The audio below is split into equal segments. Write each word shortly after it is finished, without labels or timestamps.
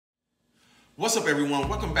What's up, everyone?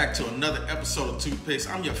 Welcome back to another episode of Toothpicks.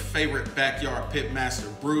 I'm your favorite backyard pit master,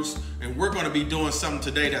 Bruce, and we're going to be doing something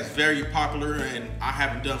today that's very popular and I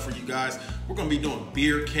haven't done for you guys. We're going to be doing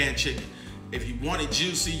beer can chicken. If you want it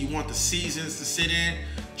juicy, you want the seasons to sit in,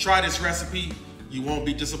 try this recipe. You won't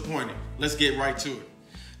be disappointed. Let's get right to it.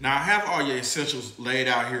 Now, I have all your essentials laid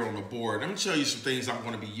out here on the board. Let me show you some things I'm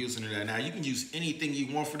going to be using today. Now, you can use anything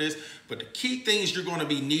you want for this, but the key things you're going to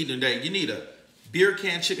be needing today, you need a beer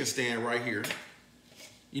can chicken stand right here.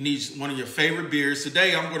 You need one of your favorite beers.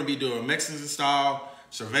 Today, I'm going to be doing Mexican style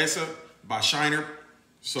cerveza by Shiner.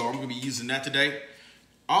 So I'm going to be using that today.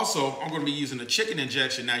 Also, I'm going to be using a chicken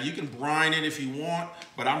injection. Now, you can brine it if you want,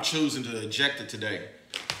 but I'm choosing to inject it today.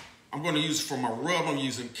 I'm going to use for my rub, I'm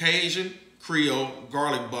using Cajun Creole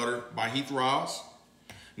garlic butter by Heath Ross.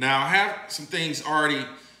 Now, I have some things already,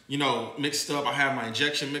 mixed up. I have my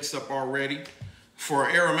injection mixed up already. For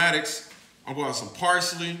aromatics, I'm going to have some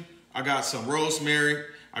parsley, I got some rosemary,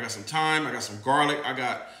 I got some thyme, I got some garlic, I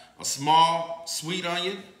got a small sweet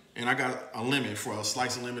onion, and I got a lemon for a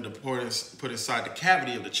slice of lemon to put inside the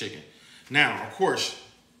cavity of the chicken. Now, of course,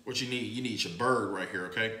 what you need your bird right here,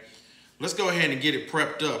 okay? Let's go ahead and get it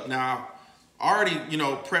prepped up. Now, I already,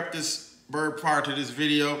 prepped this bird prior to this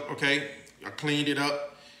video, okay? I cleaned it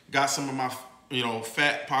up, got some of my,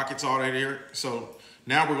 fat pockets all in here. So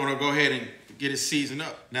now we're gonna go ahead and get it seasoned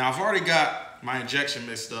up. Now, I've already got my injection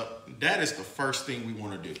mixed up. That is the first thing we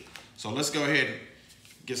wanna do. So let's go ahead and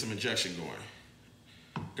get some injection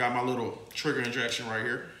going. Got my little trigger injection right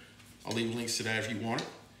here. I'll leave links to that if you want it.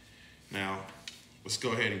 Now, let's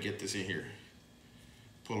go ahead and get this in here.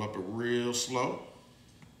 Pull up it real slow.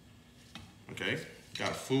 Okay,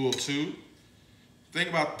 got a full tube. Think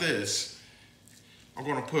about this. I'm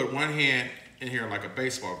gonna put one hand in here like a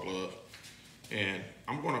baseball glove, and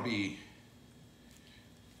I'm gonna be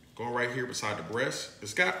going right here beside the breast.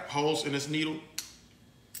 It's got holes in this needle,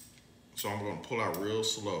 so I'm gonna pull out real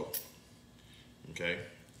slow, okay?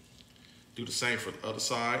 Do the same for the other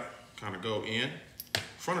side. Kind of go in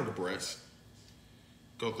front of the breast,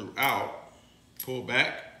 go throughout, pull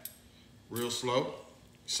back, real slow.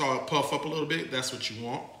 Saw it puff up a little bit, that's what you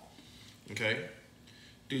want, okay?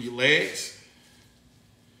 Do your legs.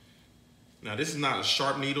 Now, this is not a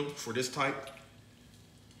sharp needle for this type,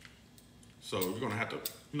 so you're gonna have to,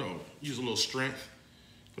 use a little strength.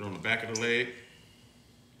 Put it on the back of the leg.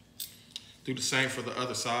 Do the same for the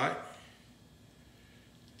other side.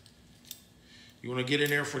 You wanna get in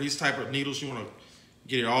there for these type of needles, you wanna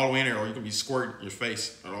get it all the way in there, or you can be squirting your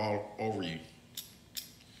face all over you.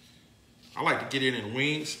 I like to get it in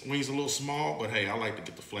wings. Wings are a little small, but hey, I like to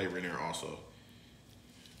get the flavor in there also.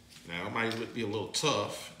 Now, it might be a little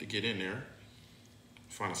tough to get in there.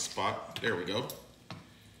 Find a spot. There we go.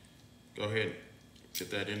 Go ahead and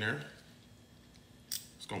get that in there.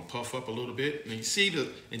 It's gonna puff up a little bit. And you see the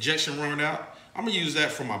injection running out? I'm gonna use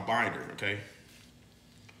that for my binder, okay?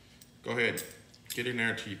 Go ahead, get in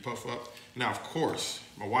there until you puff up. Now, of course,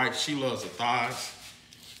 my wife, she loves the thighs.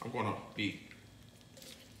 I'm gonna be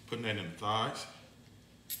putting that in the thighs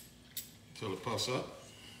until it puffs up.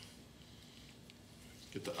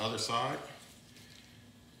 Get the other side.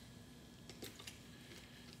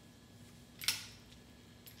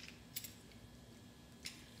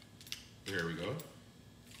 There we go.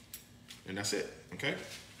 And that's it, okay?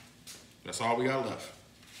 That's all we got left.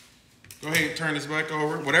 Go ahead and turn this back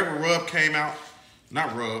over. Whatever rub came out,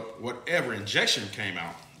 not rub, whatever injection came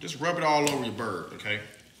out, just rub it all over your bird, okay?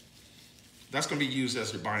 That's gonna be used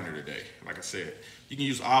as your binder today, like I said. You can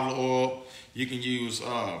use olive oil, you can use,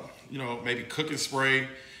 maybe cooking spray.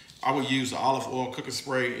 I would use the olive oil cooking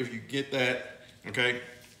spray if you get that, okay?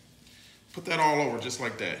 Put that all over just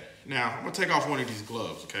like that. Now, I'm gonna take off one of these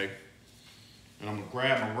gloves, okay? And I'm gonna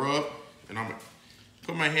grab my rub, and I'm gonna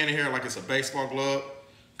put my hand in here like it's a baseball glove,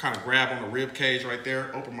 kind of grab on the rib cage right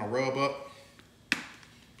there, open my rub up.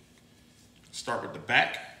 Start with the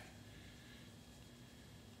back.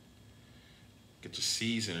 Get your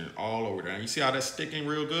seasoning all over there. You see how that's sticking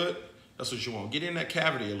real good? That's what you want. Get in that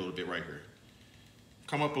cavity a little bit right here.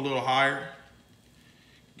 Come up a little higher.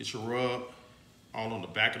 Get your rub all on the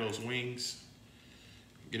back of those wings.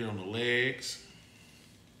 Get it on the legs.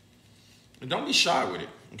 And don't be shy with it,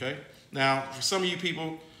 okay? Now, for some of you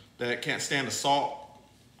people that can't stand the salt,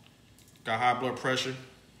 got high blood pressure,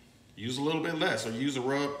 use a little bit less, or use a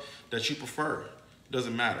rub that you prefer.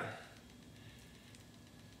 Doesn't matter.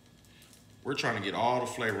 We're trying to get all the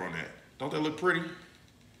flavor on that. Don't that look pretty?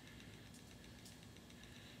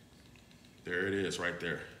 There it is right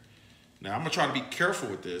there. Now, I'm gonna try to be careful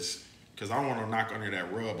with this because I don't wanna knock under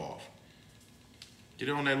that rub off. Get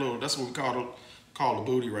it on that little, that's what we call the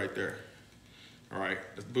booty right there. All right,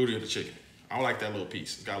 that's the booty of the chicken. I like that little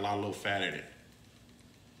piece. It's got a lot of little fat in it.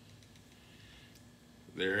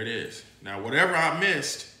 There it is. Now, whatever I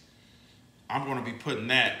missed, I'm gonna be putting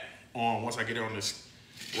that on once I get it on this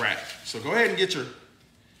rack. So go ahead and get your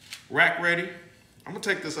rack ready. I'm gonna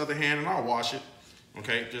take this other hand and I'll wash it.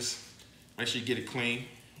 Okay, just make sure you get it clean.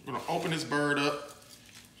 I'm gonna open this bird up,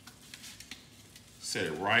 set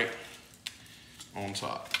it right on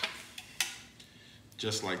top,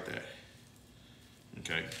 just like that.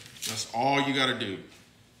 Okay, that's all you gotta do.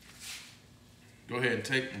 Go ahead and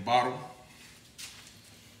take the bottle.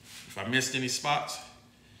 If I missed any spots,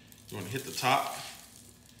 you wanna hit the top.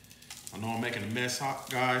 I know I'm making a mess,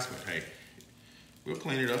 guys, but hey, we'll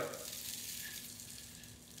clean it up.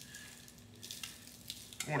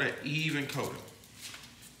 I want that even coating.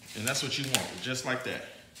 And that's what you want, just like that.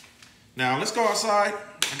 Now let's go outside.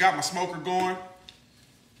 I got my smoker going.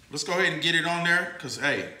 Let's go ahead and get it on there, because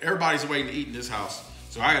hey, everybody's waiting to eat in this house.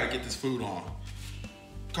 So I gotta get this food on.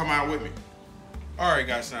 Come out with me. All right,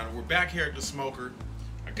 guys, now we're back here at the smoker.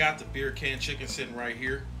 I got the beer can chicken sitting right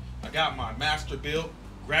here. I got my master built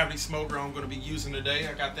gravity smoker I'm gonna be using today.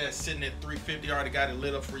 I got that sitting at 350. I already got it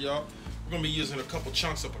lit up for y'all. We're gonna be using a couple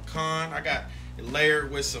chunks of pecan. I got it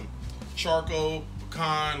layered with some charcoal,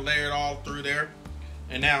 pecan, layered all through there.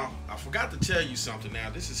 And now, I forgot to tell you something now.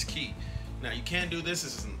 This is key. Now, you can do this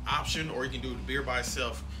as an option, or you can do the beer by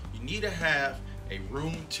itself. You need to have a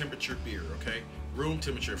room temperature beer, okay? Room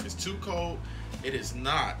temperature. If it's too cold, it is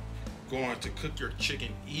not going to cook your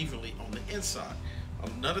chicken evenly on the inside.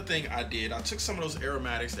 Another thing I did, I took some of those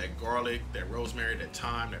aromatics, that garlic, that rosemary, that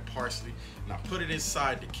thyme, that parsley, and I put it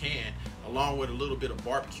inside the can along with a little bit of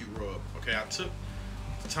barbecue rub. Okay, I took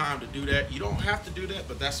the time to do that. You don't have to do that,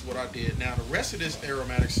 but that's what I did. Now the rest of this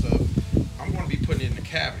aromatic stuff, I'm going to be putting it in the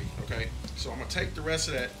cavity. Okay, so I'm going to take the rest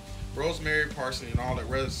of that rosemary, parsley, and all that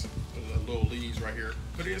rest of the little leaves right here,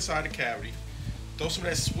 put it inside the cavity, throw some of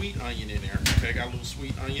that sweet onion in there. Okay, I got a little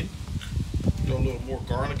sweet onion, throw a little more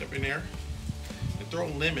garlic up in there. Throw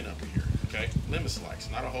a lemon up in here, okay? Lemon slice,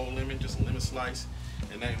 not a whole lemon, just a lemon slice.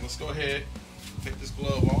 And then let's go ahead, take this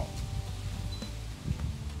glove off.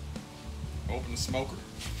 Open the smoker.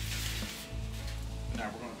 Now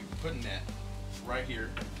we're gonna be putting that right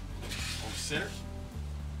here on the center.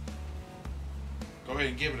 Go ahead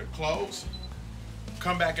and give it a close.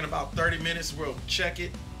 Come back in about 30 minutes, we'll check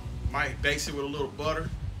it. Might baste it with a little butter,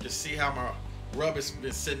 just see how my rub has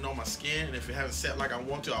been sitting on my skin, and if it hasn't set like I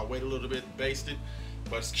want to, I'll wait a little bit and baste it.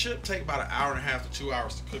 But it should take about 1.5 hours to 2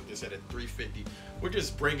 hours to cook this at 350. We'll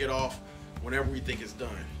just bring it off whenever we think it's done.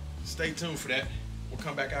 Stay tuned for that. We'll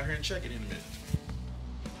come back out here and check it in a minute.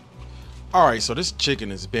 All right, so this chicken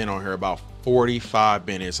has been on here about 45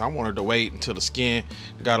 minutes. I wanted to wait until the skin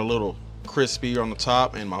got a little crispy on the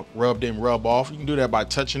top and my rub didn't rub off. You can do that by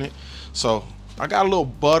touching it. So I got a little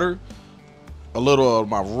butter, a little of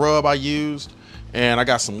my rub I used, and I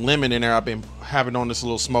got some lemon in there. I've been having on this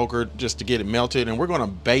little smoker just to get it melted, and we're gonna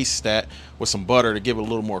baste that with some butter to give it a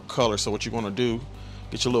little more color. So what you're gonna do,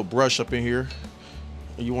 get your little brush up in here,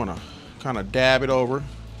 and you wanna kind of dab it over,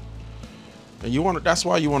 and you wanna, that's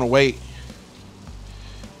why you wanna wait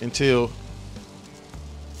until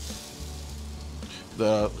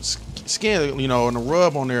the skin, you know, and the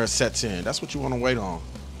rub on there sets in. That's what you wanna wait on.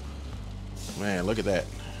 Man, look at that.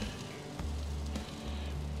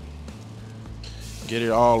 Get it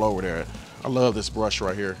all over there. I love this brush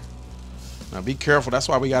right here. Now be careful, that's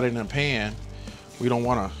why we got it in a pan. We don't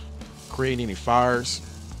want to create any fires.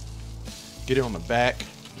 Get it on the back,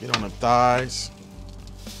 get it on the thighs.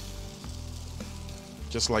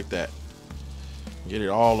 Just like that. Get it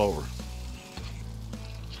all over.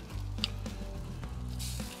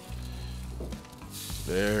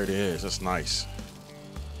 There it is, that's nice.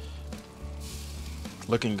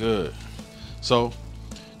 Looking good. So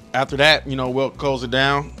after that, you know, we'll close it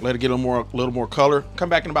down, let it get a little more color. Come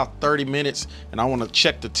back in about 30 minutes, and I want to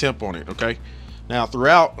check the temp on it, okay? Now,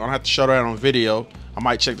 throughout, I don't have to show that on video. I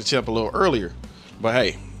might check the temp a little earlier, but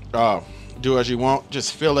hey, do as you want.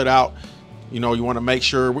 Just fill it out. You know, you want to make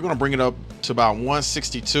sure. We're going to bring it up to about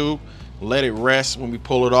 162. Let it rest when we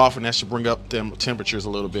pull it off, and that should bring up them temperatures a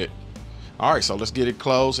little bit. All right, so let's get it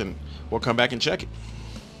closed, and we'll come back and check it.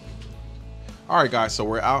 All right, guys, so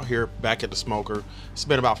we're out here back at the smoker. It's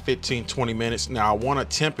been about 15-20 minutes. Now I want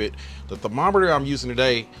to temp it. The thermometer I'm using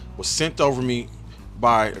today was sent over me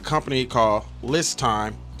by a company called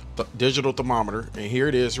LISTIME, the digital thermometer, and here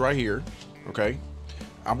it is right here. Okay,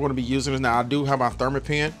 I'm going to be using it now. I do have my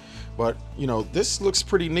thermopen, but you know, this looks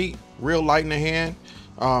pretty neat, real light in the hand.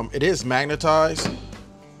 It is magnetized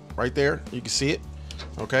right there, you can see it.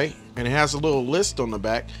 Okay, and it has a little list on the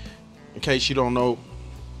back in case you don't know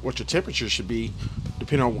what your temperature should be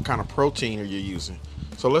depending on what kind of protein you're using.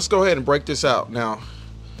 So let's go ahead and break this out. Now,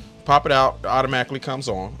 pop it out, it automatically comes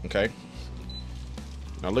on, okay?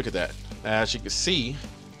 Now look at that. As you can see,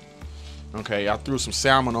 okay, I threw some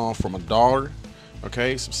salmon on from a daughter,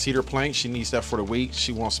 okay? Some cedar plank, she needs that for the week.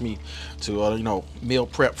 She wants me to, you know, meal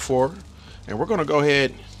prep for her. And we're gonna go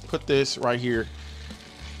ahead and put this right here,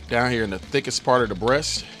 down here in the thickest part of the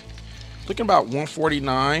breast. Looking about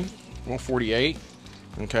 149, 148,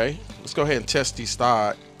 okay? Let's go ahead and test these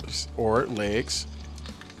thighs or legs.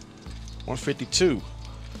 152.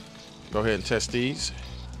 Go ahead and test these.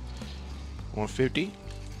 150.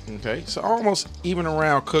 Okay, so almost even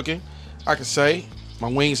around cooking, I can say. My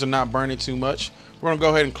wings are not burning too much. We're gonna go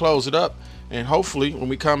ahead and close it up, and hopefully when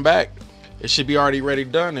we come back, it should be already ready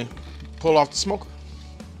done and pull off the smoker.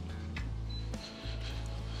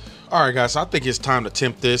 All right, guys, I think it's time to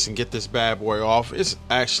tempt this and get this bad boy off. It's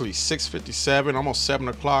actually 6:57, almost 7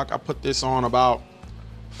 o'clock. I put this on about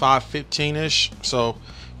 5:15-ish, so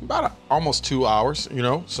about almost 2 hours, you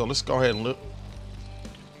know. So let's go ahead and look,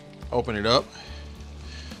 open it up.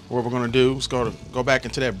 What we're gonna do is go back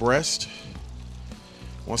into that breast.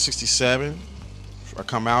 167. If I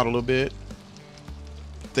come out a little bit,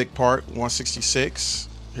 thick part, 166.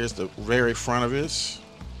 Here's the very front of this.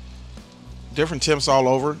 Different temps all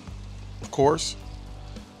over, of course.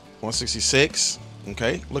 166.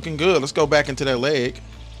 Okay, looking good. Let's go back into that leg.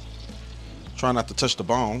 Try not to touch the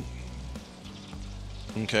bone.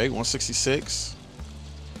 Okay, 166.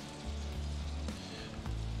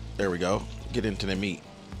 There we go. Get into the meat.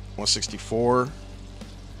 164.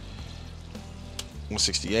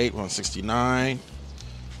 168, 169.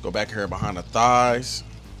 Go back here behind the thighs.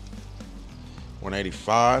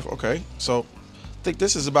 185. Okay, so I think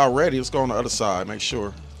this is about ready. Let's go on the other side, make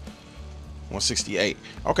sure. 168.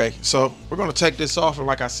 Okay, so we're gonna take this off, and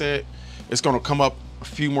like I said, it's gonna come up a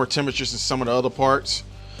few more temperatures in some of the other parts.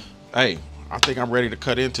 Hey, I think I'm ready to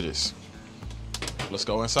cut into this. Let's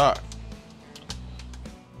go inside.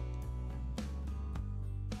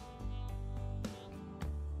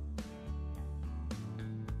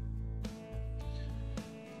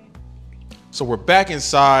 So we're back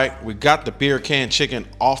inside. We got the beer can chicken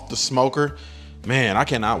off the smoker. Man, I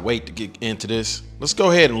cannot wait to get into this. Let's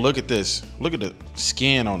go ahead and look at this. Look at the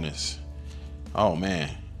skin on this. Oh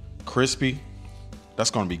man, crispy.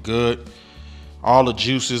 That's gonna be good. All the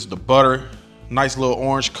juices, the butter, nice little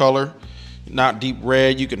orange color, not deep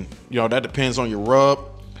red. You can, you know, that depends on your rub. So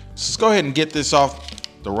let's go ahead and get this off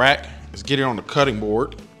the rack. Let's get it on the cutting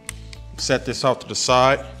board. Set this off to the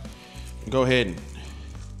side. Go ahead and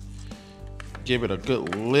give it a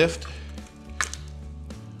good lift.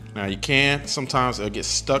 Now you can, sometimes it'll get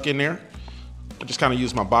stuck in there. I just kind of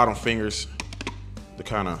use my bottom fingers to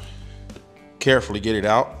kind of carefully get it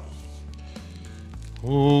out.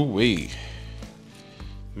 Ooh-wee.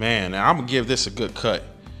 Man, now I'm gonna give this a good cut.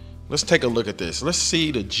 Let's take a look at this. Let's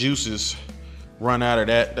see the juices run out of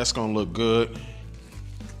that. That's gonna look good.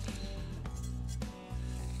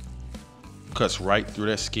 Cuts right through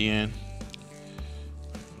that skin.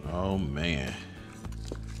 Oh man,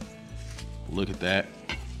 look at that.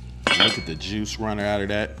 Look at the juice running out of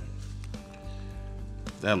that.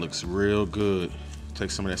 That looks real good.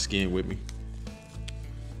 Take some of that skin with me.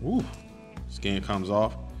 Ooh, skin comes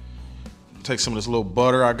off. Take some of this little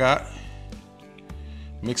butter I got.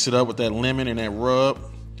 Mix it up with that lemon and that rub.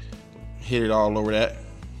 Hit it all over that.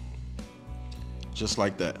 Just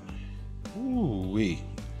like that. Ooh-wee.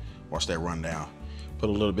 Watch that run down. Put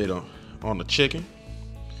a little bit on the chicken.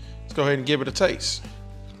 Let's go ahead and give it a taste.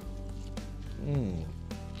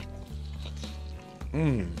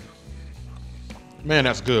 Man,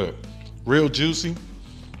 that's good. Real juicy.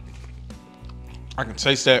 I can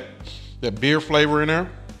taste that beer flavor in there.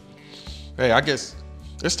 Hey, I guess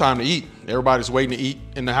it's time to eat. Everybody's waiting to eat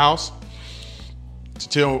in the house.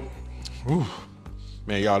 Man,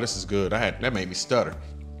 y'all, this is good. That made me stutter.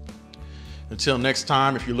 Until next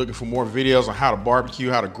time, if you're looking for more videos on how to barbecue,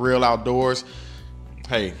 how to grill outdoors,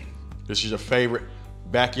 hey, this is your favorite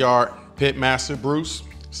backyard pit master, Bruce.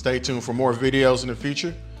 Stay tuned for more videos in the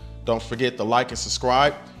future. Don't forget to like and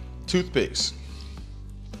subscribe. Toothpicks.